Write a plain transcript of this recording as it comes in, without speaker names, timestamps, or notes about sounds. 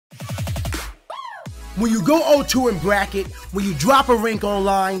when you go 0-2 in bracket, when you drop a rank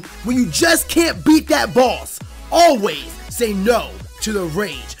online, when you just can't beat that boss, always say no to the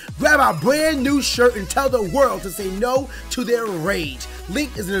rage. Grab our brand new shirt and tell the world to say no to their rage.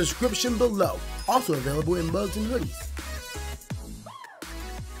 Link is in the description below. Also available in mugs and hoodies.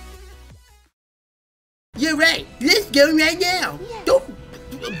 You're right. Let's go right now.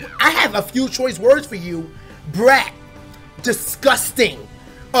 I have a few choice words for you. Brat. Disgusting.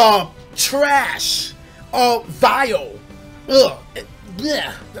 Trash. Vile. Ugh.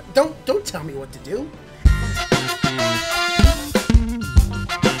 Yeah. Don't tell me what to do.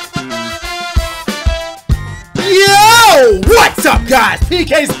 Yo! What's up, guys?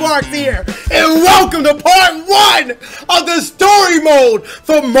 PKSparkxx here, and welcome to part 1 of the story mode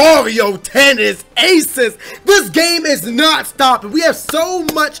for Mario Tennis Aces. This game is not stopping. We have so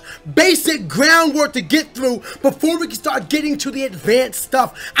much basic groundwork to get through before we can start getting to the advanced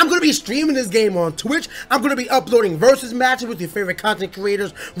stuff. I'm going to be streaming this game on Twitch. I'm going to be uploading versus matches with your favorite content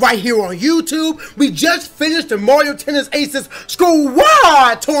creators right here on YouTube. We just finished the Mario Tennis Aces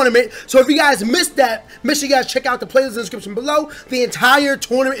Squad tournament, so if you guys missed that, make sure you guys check out the playlist in the description below. The entire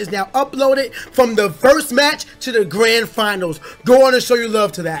tournament is now uploaded from the first match to the grand finals. Go on and show your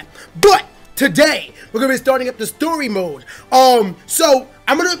love to that. But today, we're going to be starting up the story mode. So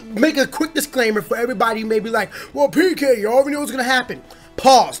I'm going to make a quick disclaimer for everybody who may be like, well, PK, you already know what's going to happen.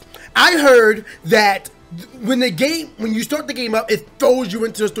 Pause. I heard that when you start the game up, it throws you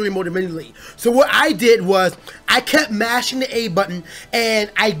into the story mode immediately. So what I did was I kept mashing the A button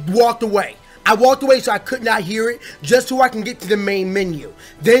and I walked away. I walked away so I could not hear it, just so I can get to the main menu.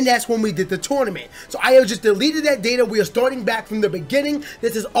 Then that's when we did the tournament. So I have just deleted that data. We are starting back from the beginning.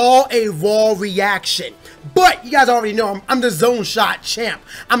 This is all a raw reaction. But you guys already know I'm the zone shot champ.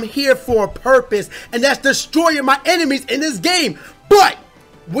 I'm here for a purpose, and that's destroying my enemies in this game. But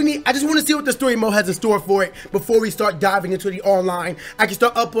I just want to see what the story mode has in store for it before we start diving into the online. I can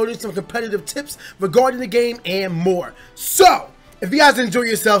start uploading some competitive tips regarding the game and more. So if you guys enjoy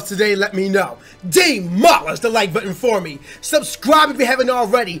yourselves today, let me know. Demolish the like button for me. Subscribe if you haven't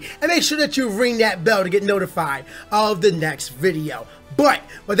already. And make sure that you ring that bell to get notified of the next video. But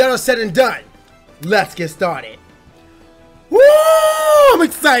with that all said and done, let's get started. Woo! I'm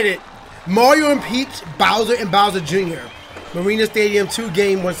excited. Mario and Peach, Bowser and Bowser Jr. Marina Stadium 2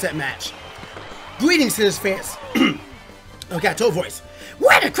 game 1 set match. Greetings to this fans. Okay, total voice.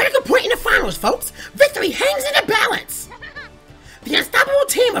 We're at a critical point in the finals, folks. Victory hangs in the balance. The unstoppable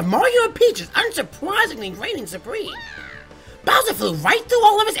team of Mario and Peach is unsurprisingly reigning supreme. Bowser flew right through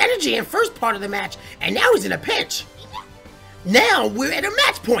all of his energy in first part of the match, and now he's in a pinch. Now we're at a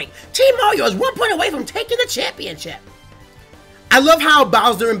match point. Team Mario is 1 point away from taking the championship. I love how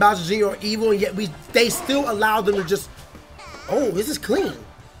Bowser and Bowser Jr. are evil, and yet they still allow them to just... Oh, this is clean.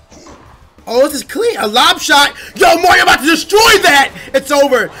 Oh, this is clean. A lob shot. Yo, Mario about to destroy that. It's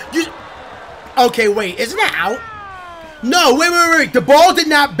over. Okay, wait. Isn't that out? No, wait. The ball did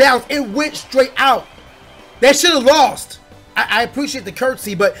not bounce. It went straight out. They should have lost. I appreciate the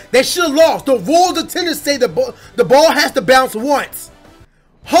courtesy, but they should have lost. The rules of tennis say the ball has to bounce once.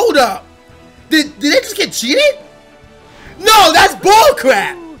 Hold up. Did they just get cheated? No, that's bull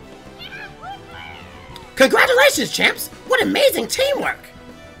crap. Congratulations, champs. What amazing teamwork.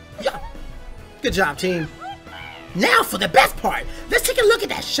 Yeah. Good job, team. Now for the best part. Let's take a look at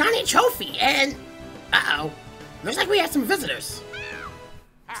that shiny trophy and... Uh-oh. Looks like we have some visitors.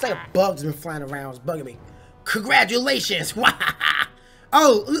 It's like a bug's been flying around. It's bugging me. Congratulations.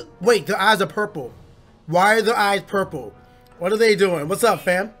 Oh, wait. Their eyes are purple. Why are their eyes purple? What are they doing? What's up,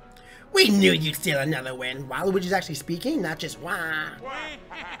 fam? We knew you'd steal another win. Waluigi's actually speaking, not just wah.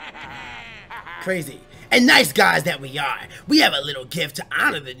 Crazy. And nice guys that we are, we have a little gift to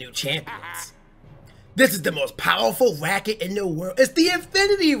honor the new champions. This is the most powerful racket in the world. It's the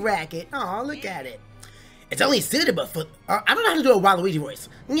Infinity Racket. Oh, look at it. It's only suitable for... I don't know how to do a Waluigi voice.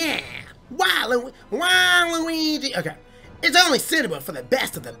 Yeah. Waluigi. Okay. It's only suitable for the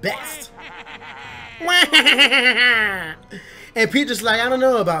best of the best. And Peter's like, I don't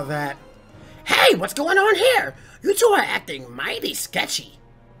know about that. Hey, what's going on here? You two are acting mighty sketchy.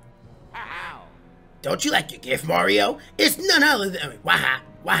 Don't you like your gift, Mario? It's none other than...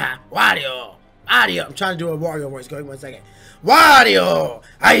 Wario. I'm trying to do a Wario voice. Go ahead 1 second. Wario.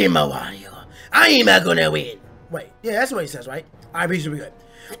 I am a Wario. I am gonna win. Wait. Yeah, that's what he says, right? I be good.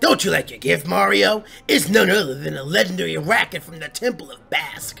 Don't you like your gift, Mario? It's none other than a legendary racket from the Temple of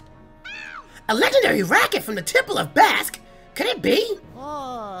Bask. A legendary racket from the Temple of Bask? Could it be?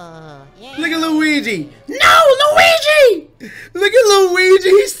 Oh, yeah. Look at Luigi. No, Luigi! Look at Luigi.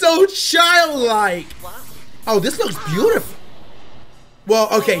 He's so childlike. What? Oh, this looks beautiful. Well,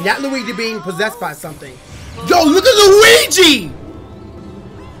 okay, not Luigi being possessed by something. Yo, look at Luigi!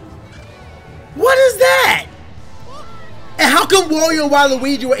 What is that? And how come Wario and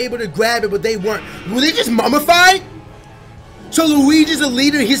Waluigi were able to grab it, but they weren't? Were they just mummified? So Luigi's the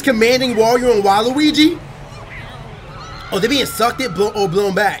leader, he's commanding Wario and Waluigi? Oh, they're being sucked in or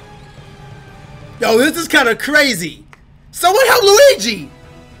blown back. Yo, this is kind of crazy. Someone help Luigi!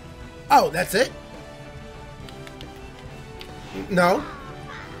 Oh, that's it? No?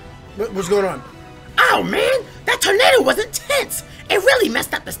 What's going on? Oh man, that tornado was intense! It really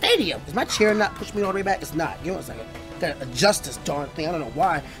messed up the stadium. Is my chair not pushing me all the way back? It's not. Give me a second. Gotta adjust this darn thing. I don't know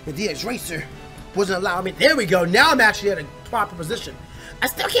why the DX Racer wasn't allowing me. There we go. Now I'm actually at a proper position. I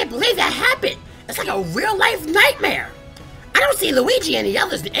still can't believe that happened. It's like a real life nightmare. I don't see Luigi and the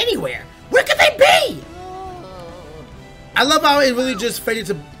others anywhere. Where could they be? I love how it really just faded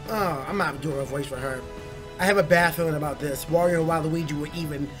to... Oh, I'm not doing a voice for her. I have a bad feeling about this. Wario and Waluigi were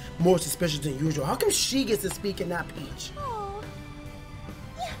even more suspicious than usual. How come she gets to speak and not Peach?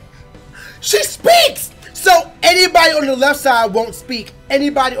 She speaks! So anybody on the left side won't speak.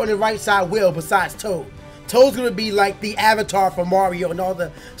 Anybody on the right side will, besides Toad. Toad's gonna be like the avatar for Mario and all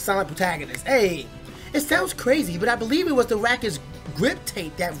the silent protagonists. Hey, it sounds crazy, but I believe it was the Racket's grip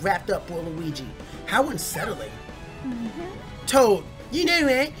tape that wrapped up poor Luigi. How unsettling. Toad, you know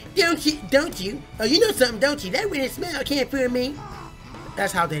that, don't you? Oh, you know something, don't you? That weird smell can't fool me.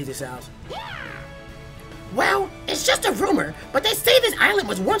 That's how Daisy sounds. Well, it's just a rumor, but they say this island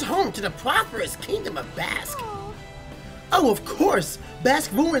was once home to the prosperous kingdom of Bask. Oh, of course!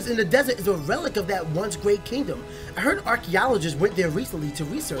 Bask Ruins in the desert is a relic of that once great kingdom. I heard archaeologists went there recently to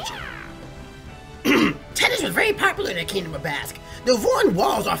research it. Tennis was very popular in the kingdom of Bask. The ruined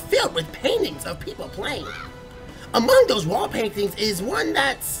walls are filled with paintings of people playing. Among those wall paintings is one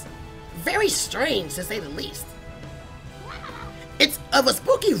that's very strange, to say the least. It's of a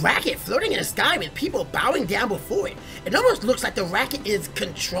spooky racket floating in the sky with people bowing down before it. It almost looks like the racket is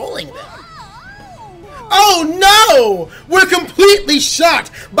controlling them. Oh no! We're completely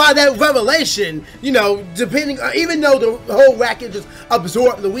shocked by that revelation. You know, even though the whole racket just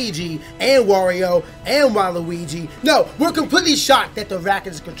absorbed Luigi and Wario and Waluigi. No, we're completely shocked that the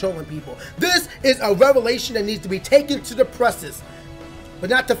racket is controlling people. This is a revelation that needs to be taken to the presses, but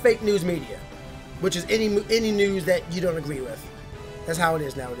not to fake news media, which is any news that you don't agree with. That's how it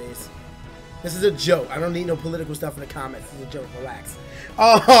is nowadays. This is a joke. I don't need no political stuff in the comments. This is a joke. Relax.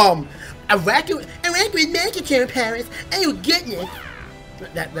 A racket with mandatory parents. Oh goodness.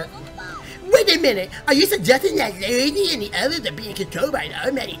 Wait a minute. Are you suggesting that Luigi and the others are being controlled by an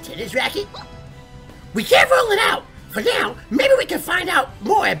automatic tennis racket? We can't rule it out. For now, maybe we can find out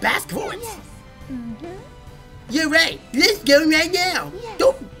more at Bask Ruins. You're right. Let's go right now.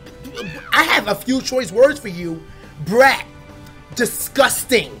 I have a few choice words for you. Brat.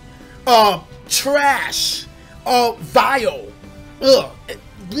 Disgusting. Trash. Vile. Ugh.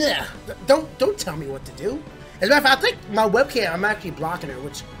 Yeah. Don't tell me what to do. As a matter of fact, I think my webcam, I'm actually blocking her,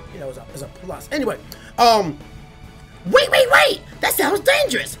 which, you know, is a plus. Anyway, Wait! That sounds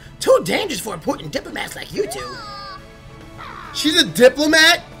dangerous. Too dangerous for important diplomats like you two. She's a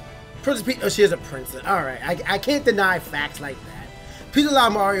diplomat? Princess Peach, oh, she is a princess. Alright, I can't deny facts like that. Please allow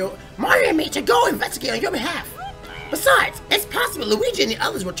Mario and me to go investigate on your behalf. Besides, it's possible Luigi and the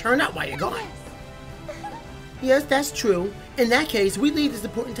others will turn up while you're gone. Yes, that's true. In that case, we leave this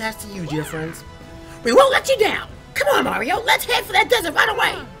important task to you, dear friends. We won't let you down. Come on, Mario. Let's head for that desert right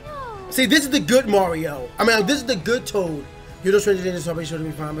away. See, this is the good Mario. I mean, this is the good Toad. You're just stranger danger, so I'll be sure to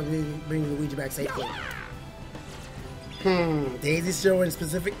be fine by bringing Luigi back safely. Daisy's showing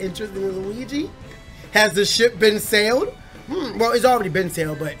specific interest in Luigi? Has the ship been sailed? Well, it's already been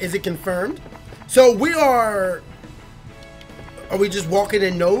sailed, but is it confirmed? So we are we just walking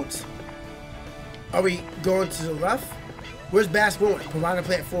in nodes? Are we going to the left? Where's Bask Ruins? Piranha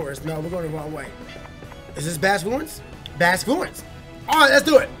Plant Forest. No, we're going the wrong way. Is this Bask Ruins? Bask Ruins. Alright, let's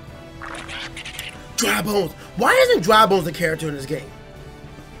do it. Dry Bones. Why isn't Dry Bones a character in this game?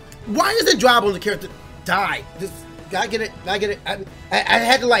 Why isn't Dry Bones a character? Die. Just, gotta get it. I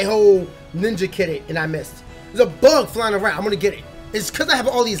had to like whole ninja kit it and I missed. There's a bug flying around. I'm gonna get it. It's because I have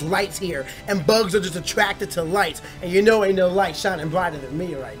all these lights here and bugs are just attracted to lights. And you know ain't no light shining brighter than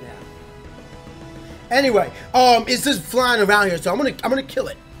me right now. Anyway, it's just flying around here, so I'm gonna kill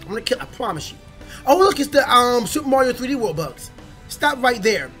it. I promise you. Oh look, it's the Super Mario 3D World bugs. Stop right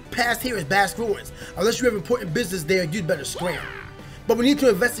there. Past here is Bask Ruins. Unless you have important business there, you'd better scram. But we need to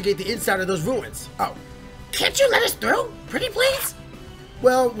investigate the inside of those ruins. Oh. Can't you let us through? Pretty please?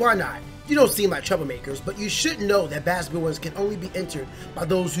 Well, why not? You don't seem like troublemakers, but you should know that Bask Ruins can only be entered by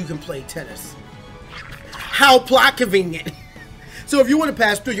those who can play tennis. How plot convenient. So if you want to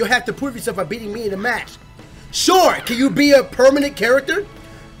pass through, you'll have to prove yourself by beating me in a match. Sure, can you be a permanent character?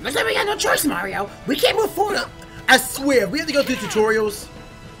 Looks like we got no choice, Mario. We can't move forward. I swear, we have to go through tutorials.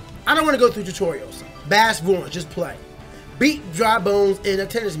 I don't want to go through tutorials. Bask Ruins, just play. Beat Dry Bones in a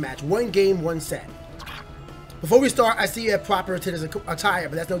tennis match. 1 game, 1 set. Before we start, I see you have proper tennis attire,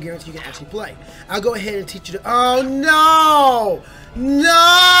 but that's no guarantee you can actually play. I'll go ahead and teach you to... Oh, no!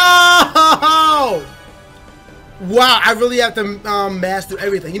 No! Wow, I really have to master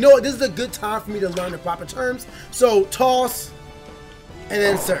everything. You know what? This is a good time for me to learn the proper terms. So, toss, and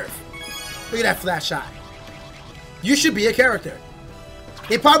then serve. Look at that flat shot. You should be a character.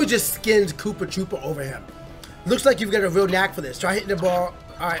 They probably just skinned Koopa Troopa over him. Looks like you've got a real knack for this. Try hitting the ball.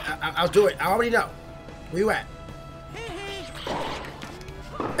 Alright, I'll do it. I already know. Where you at?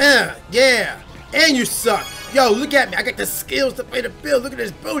 Yeah. And you suck. Yo, look at me. I got the skills to pay the bill. Look at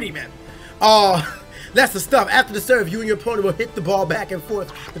this booty, man. Oh, that's the stuff. After the serve, you and your opponent will hit the ball back and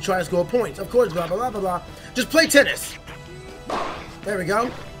forth to try to score points. Of course, blah, blah, blah, blah, blah. Just play tennis. There we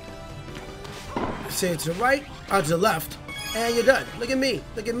go. Say it to the right, to the left, and you're done. Look at me.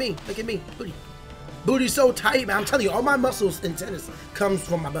 Look at me. Look at me. Booty. Booty's so tight, man. I'm telling you, all my muscles in tennis comes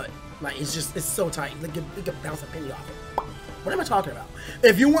from my butt. Like, it's so tight. Look at bounce a penny off it. What am I talking about?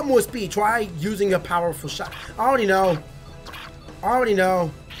 If you want more speed, try using a powerful shot. I already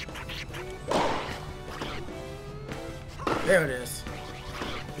know. There it is.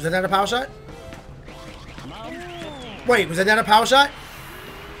 Was that not a power shot? Wait, was that not a power shot?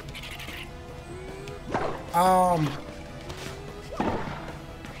 Oh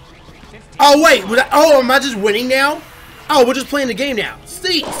wait, am I just winning now? Oh, we're just playing the game now.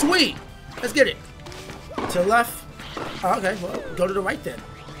 Sweet. Let's get it. To the left. Oh, okay, well, go to the right then.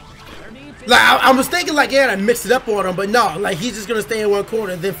 Like, I was thinking like, yeah, I mixed it up on him, but no, like, he's just gonna stay in one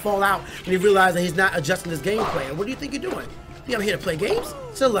corner and then fall out when he realizes that he's not adjusting his game plan. What do you think you're doing? You I'm here to play games?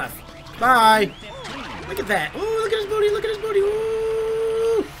 To the left. Bye. Look at that. Ooh, look at his booty,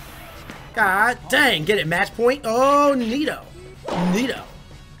 Ooh. God dang, get it, match point. Oh, neato.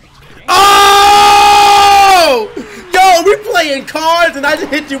 Oh! Yo, we playing cards and I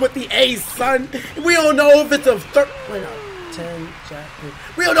just hit you with the ace, son. We don't know if it's a 10, jack.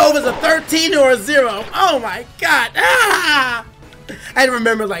 We don't know if it's a 13 or a 0. Oh my god. Ah! I had to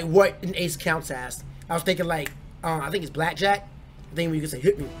remember like what an ace counts as. I was thinking like, I think it's blackjack. I think we can say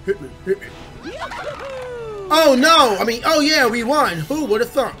hit me. Oh no! I mean, oh yeah, we won. Who would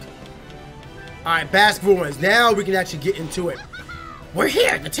have thunk? Alright, Bask Ruins. Now we can actually get into it. We're here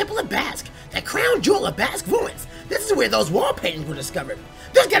at the Temple of Bask, the crown jewel of Bask Ruins. This is where those wall paintings were discovered.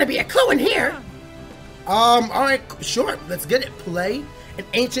 There's gotta be a clue in here. Alright, sure. Let's get it. Play an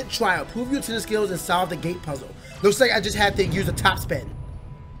ancient trial. Prove your tennis skills and solve the gate puzzle. Looks like I just had to use a top spin.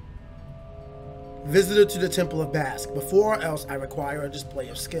 Visitor to the Temple of Bask. Before or else I require a display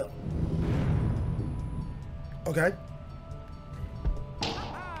of skill. Okay.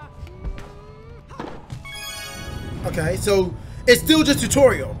 Okay, so it's still just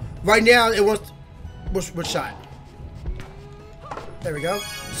tutorial. Right now it wants which shot? There we go.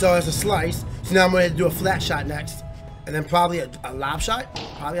 So it's a slice. So now I'm gonna do a flat shot next. And then probably a lob shot.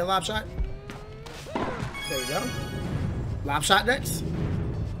 There we go. Lob shot next.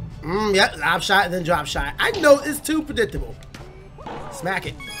 Yep, lob shot and then drop shot. I know it's too predictable. Smack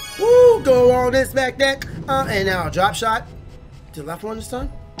it. Woo, go on and smack that. And now a drop shot. To the left one this time?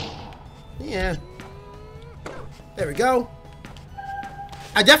 Yeah. There we go.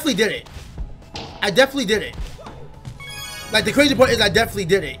 I definitely did it. Like, the crazy part is I definitely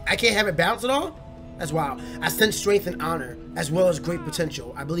did it. I can't have it bounce at all? That's wild. I sense strength and honor, as well as great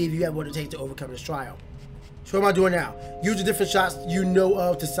potential. I believe you have what it takes to overcome this trial. So what am I doing now? Use the different shots you know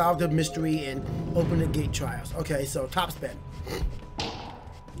of to solve the mystery and open the gate trials. Okay, so top spin.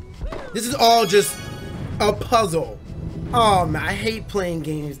 This is all just a puzzle. Oh man, I hate playing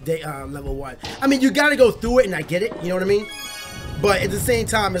games level 1. I mean, you gotta go through it and I get it, you know what I mean? But at the same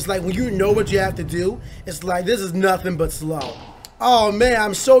time, it's like when you know what you have to do, it's like this is nothing but slow. Oh man,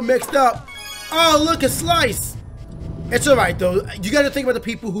 I'm so mixed up. Oh, look, a slice. It's alright though. You gotta think about the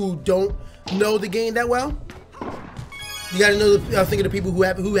people who don't know the game that well. You gotta know think of the people who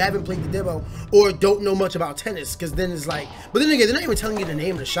haven't played the demo or don't know much about tennis, because then it's like, but then again, they're not even telling you the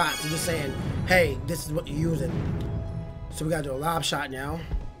name of the shots. They're just saying, hey, this is what you're using. So we gotta do a lob shot now.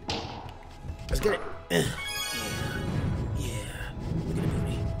 Let's get it. Yeah. Look at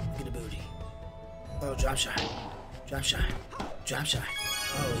the booty. Oh, drop shot. Oh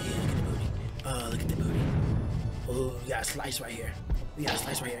yeah, look at the booty. Oh, we got a slice right here.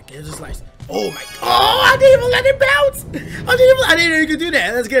 There's a slice. Oh my god. Oh, I didn't even let it bounce. I didn't even do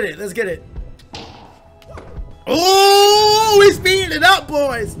that. Let's get it. Oh, we speed. getting it up,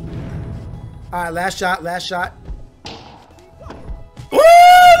 boys. All right, last shot, last shot. Woo!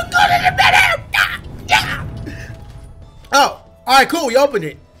 Good in the middle. Yeah. Oh, all right, cool. We opened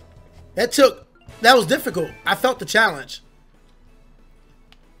it. That was difficult. I felt the challenge.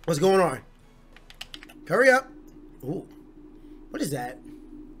 What's going on? Hurry up. Ooh. What is that?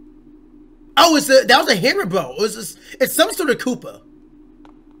 Oh, that was a hammer bow. It's some sort of Koopa.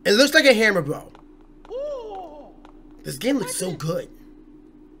 It looks like a hammer bow. This game looks so good.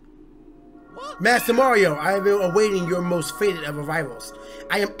 Master Mario, I have been awaiting your most fated of arrivals.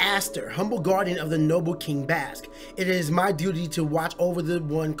 I am Aster, humble guardian of the noble King Bask. It is my duty to watch over the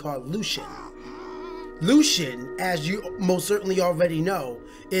one called Lucian. Lucian, as you most certainly already know,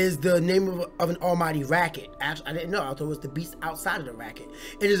 is the name of an almighty racket. Actually, I didn't know. I thought it was the beast outside of the racket.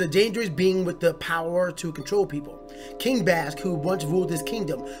 It is a dangerous being with the power to control people. King Bask, who once ruled this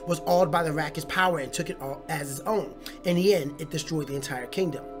kingdom, was awed by the racket's power and took it all as his own. In the end, it destroyed the entire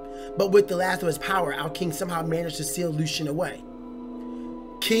kingdom. But with the last of his power, our king somehow managed to seal Lucian away.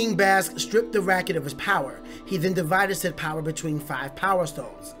 King Bask stripped the racket of his power. He then divided said power between 5 power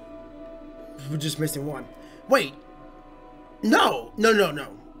stones. We're just missing one. Wait. No.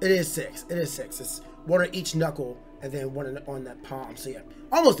 It is 6. It is 6. It's 1 on each knuckle and then 1 on that palm. So yeah,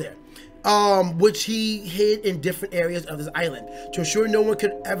 almost there. Which he hid in different areas of this island to ensure no one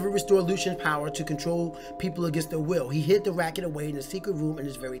could ever restore Lucian's power to control people against their will. He hid the racket away in a secret room in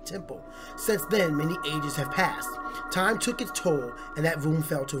his very temple. Since then, many ages have passed. Time took its toll, and that room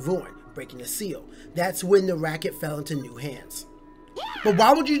fell to ruin, breaking a seal. That's when the racket fell into new hands. But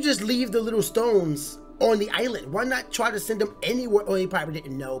why would you just leave the little stones on the island? Why not try to send them anywhere? Oh, he probably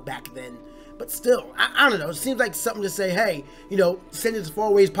didn't know back then. But still, I don't know. It seems like something to say, hey, you know, send it as far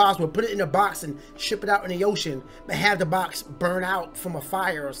away as possible. Put it in a box and ship it out in the ocean. But have the box burn out from a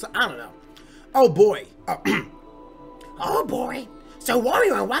fire or something. I don't know. Oh, boy. Oh, boy. So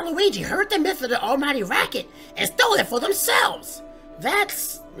Wario and Waluigi heard the myth of the almighty racket and stole it for themselves.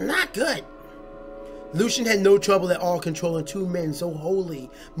 That's not good. Lucian had no trouble at all controlling 2 men so wholly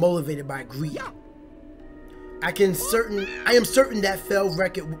motivated by greed. I am certain that failed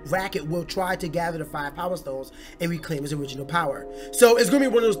racket will try to gather the 5 power stones and reclaim its original power. So it's going to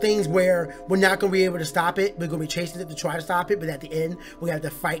be one of those things where we're not going to be able to stop it. We're going to be chasing it to try to stop it, but at the end, we have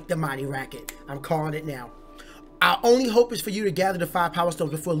to fight the mighty racket. I'm calling it now. Our only hope is for you to gather the 5 power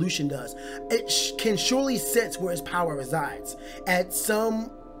stones before Lucian does. It can surely sense where his power resides. At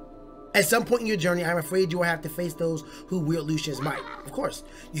some point in your journey, I'm afraid you will have to face those who wield Lucian's might. Of course.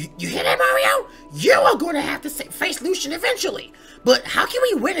 You hear that, Mario? You are going to have to face Lucian eventually. But how can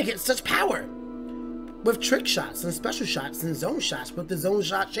we win against such power? With trick shots and special shots and zone shots with the zone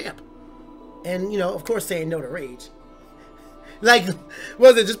shot champ. And, you know, of course, SayNoToRage. Like,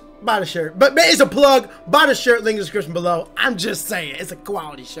 was it just buy the shirt? But it's a plug. Buy the shirt, link in the description below. I'm just saying, it's a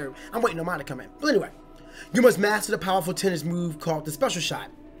quality shirt. I'm waiting on mine to come in. But anyway, you must master the powerful tennis move called the special shot,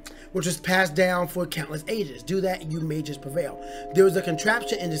 which was passed down for countless ages. Do that and you may just prevail. There was a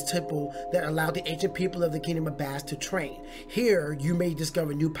contraption in this temple that allowed the ancient people of the kingdom of Bask to train. Here, you may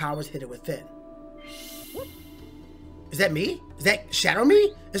discover new powers hidden within. Is that me? Is that Shadow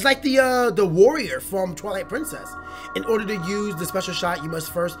me? It's like the warrior from Twilight Princess. In order to use the special shot, you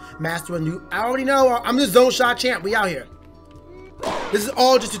must first master a new... I already know. I'm the zone shot champ. We out here. This is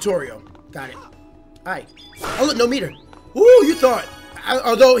all just tutorial. Got it. All right. Oh, look, no meter. Ooh, you thought...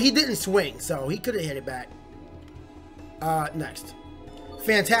 Although he didn't swing, so he could have hit it back. Next.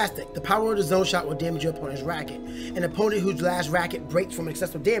 Fantastic. The power of the zone shot will damage your opponent's racket. An opponent whose last racket breaks from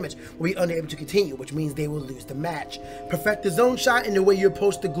excessive damage will be unable to continue, which means they will lose the match. Perfect the zone shot, and the way you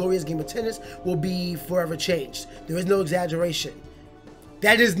approach the glorious game of tennis will be forever changed. There is no exaggeration.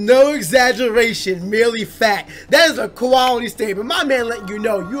 That is no exaggeration, merely fact. That is a quality statement. My man letting you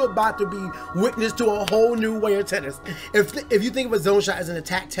know you're about to be witness to a whole new way of tennis. If you think of a zone shot as an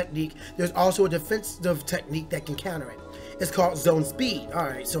attack technique, there's also a defensive technique that can counter it. It's called zone speed.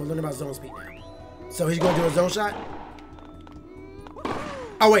 Alright, so we're learning about zone speed now. So he's going to do a zone shot?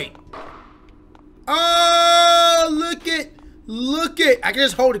 Oh, wait. Oh, look it. I can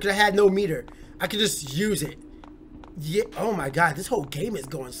just hold it because I had no meter. I can just use it. Yeah, oh my god, this whole game is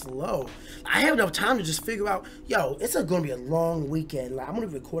going slow. I have enough time to just figure out, yo, it's going to be a long weekend. Like, I'm going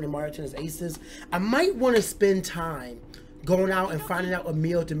to be recording Mario Tennis Aces. I might want to spend time going out and finding out a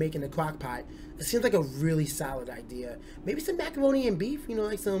meal to make in the crock pot. It seems like a really solid idea. Maybe some macaroni and beef, you know,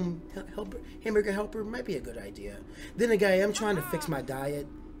 like some hamburger helper might be a good idea. Then again, I'm trying to fix my diet,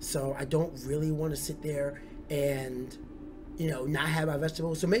 so I don't really want to sit there and, you know, not have my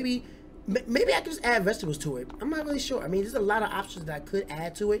vegetables. So maybe I could just add vegetables to it. I'm not really sure. I mean, there's a lot of options that I could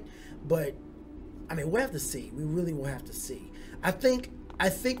add to it, but I mean, we'll have to see. We really will have to see. I think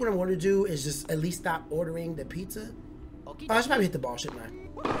what I'm going to do is just at least stop ordering the pizza. Oh, I should probably hit the ball, shouldn't I?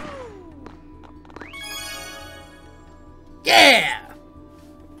 Yeah!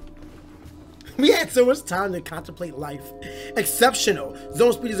 We had so much time to contemplate life. Exceptional.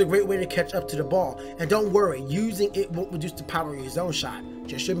 Zone speed is a great way to catch up to the ball. And don't worry, using it won't reduce the power of your zone shot,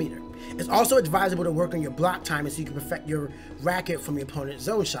 just your meter. It's also advisable to work on your block timing so you can perfect your racket from your opponent's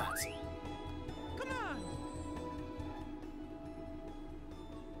zone shots.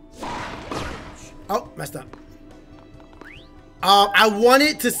 Oh, messed up. I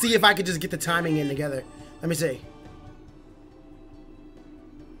wanted to see if I could just get the timing in together. Let me see.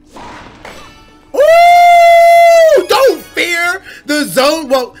 Ooh! Don't fear the zone.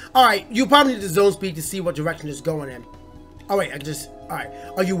 Well, all right. You probably need the zone speed to see what direction it's going in. Oh wait, all right.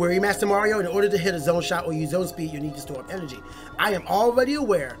 Are you worried, Master Mario? In order to hit a zone shot or use zone speed, you need to store up energy. I am already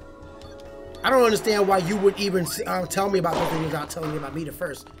aware. I don't understand why you would even tell me about something without telling me about meter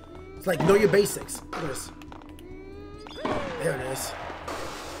first. It's like, know your basics. Look at this. There it is.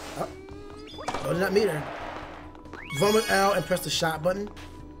 Oh. Loading that meter. Vomit L and press the shot button.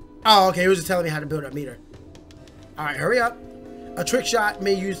 Oh, okay. He was just telling me how to build up meter. Alright, hurry up. A trick shot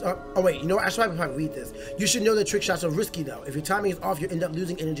may use... oh, wait. You know what? I should probably read this. You should know that trick shots are risky, though. If your timing is off, you end up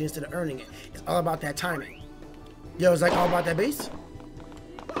losing energy instead of earning it. It's all about that timing. Yo, it's like all about that base?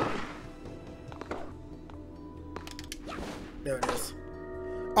 There it is.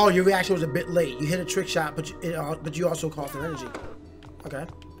 Oh, your reaction was a bit late. You hit a trick shot, but you also cost an energy. Okay.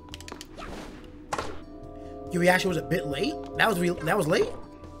 Your reaction was a bit late? That was late?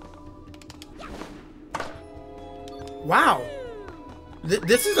 Wow.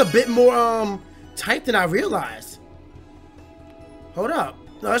 This is a bit more tight than I realized. Hold up.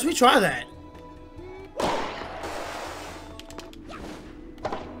 No, let's retry that.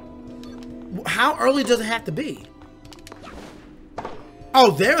 How early does it have to be? Oh,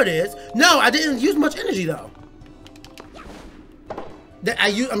 there it is. No, I didn't use much energy though.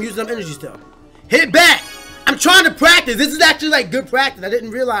 I'm using some energy still. Hit back. I'm trying to practice. This is actually like good practice. I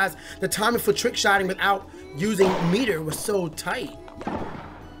didn't realize the timing for trick shotting without using meter was so tight.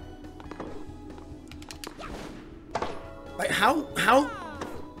 Like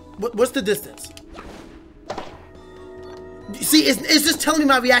what's the distance? See, it's just telling me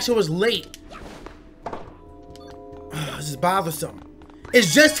my reaction was late. This is bothersome.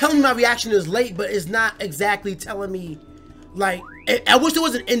 It's just telling me my reaction is late, but it's not exactly telling me, like, I wish there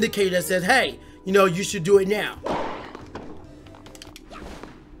was an indicator that says, hey, you know, you should do it now.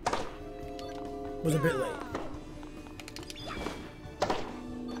 Was a bit late.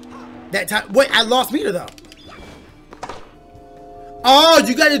 That time, wait, I lost meter though. Oh,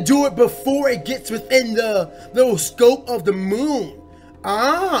 you gotta do it before it gets within the little scope of the moon.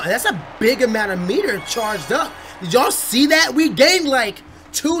 Ah, that's a big amount of meter charged up. Did y'all see that? We gained like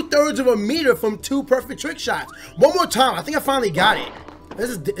 2/3 of a meter from 2 perfect trick shots. One more time. I think I finally got it.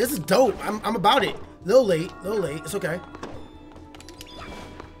 This is dope. I'm about it. Little late. It's okay.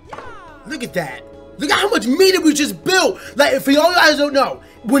 Look at that. Look at how much meter we just built. Like, for y'all guys don't know,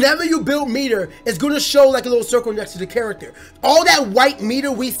 whenever you build meter, it's gonna show like a little circle next to the character. All that white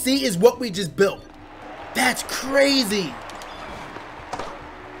meter we see is what we just built. That's crazy.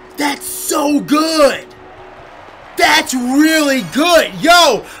 That's so good. That's really good.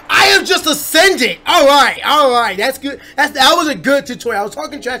 Yo, I have just ascended. All right. That's good. That was a good tutorial. I was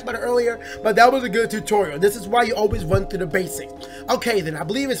talking trash about it earlier, but that was a good tutorial. This is why you always run through the basics. Okay, then I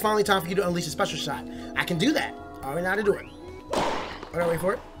believe it's finally time for you to unleash a special shot. I can do that. I already know how to do it. All right, wait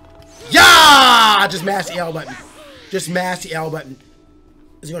for it. Yeah! Just mash the L button. Just mash the L button.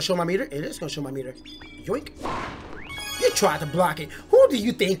 Is it gonna show my meter? It is gonna show my meter. Yoink. You tried to block it. Who do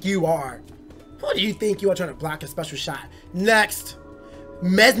you think you are? Who do you think you are trying to block a special shot? Next.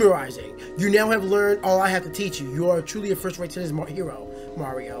 Mesmerizing. You now have learned all I have to teach you. You are truly a first-rate tennis hero,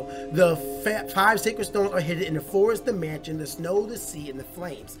 Mario. The 5 sacred stones are hidden in the forest, the mansion, the snow, the sea, and the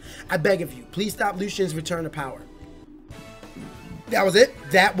flames. I beg of you, please stop Lucian's return to power. That was it.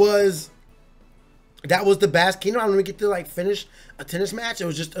 That was the Bask Kingdom. I don't even get to like finish a tennis match. It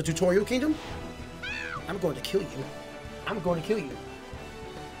was just a tutorial kingdom. I'm going to kill you. I'm going to kill you.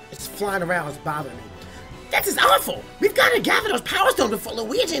 It's flying around. It's bothering me. This is awful. We've got to gather those power stones before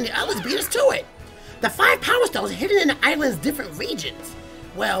Luigi and the others beat us to it. The 5 power stones are hidden in the island's different regions.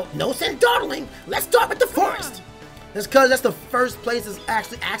 Well, no sense dawdling. Let's start with the forest. That's because that's the first place that's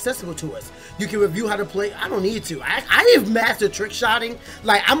actually accessible to us. You can review how to play. I don't need to. I have mastered trick shotting.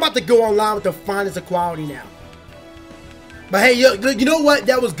 Like, I'm about to go online with the finest of quality now. But hey, you know what?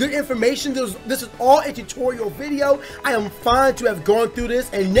 That was good information. This is all a tutorial video. I am fine to have gone through this.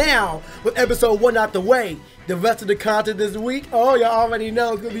 And now, with episode 1 out the way, the rest of the content this week, oh, y'all already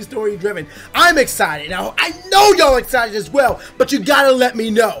know it's going to be story driven. I'm excited. Now, I know y'all excited as well, but you got to let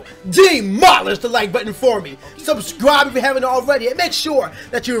me know. Demolish the like button for me. Subscribe if you haven't already, and make sure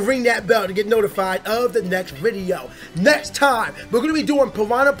that you ring that bell to get notified of the next video. Next time, we're going to be doing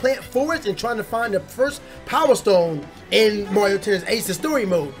Piranha Plant Forest and trying to find the first Power Stone in Mario Tennis Aces story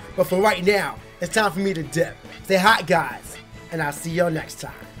mode. But for right now, it's time for me to dip. Stay hot, guys, and I'll see y'all next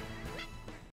time.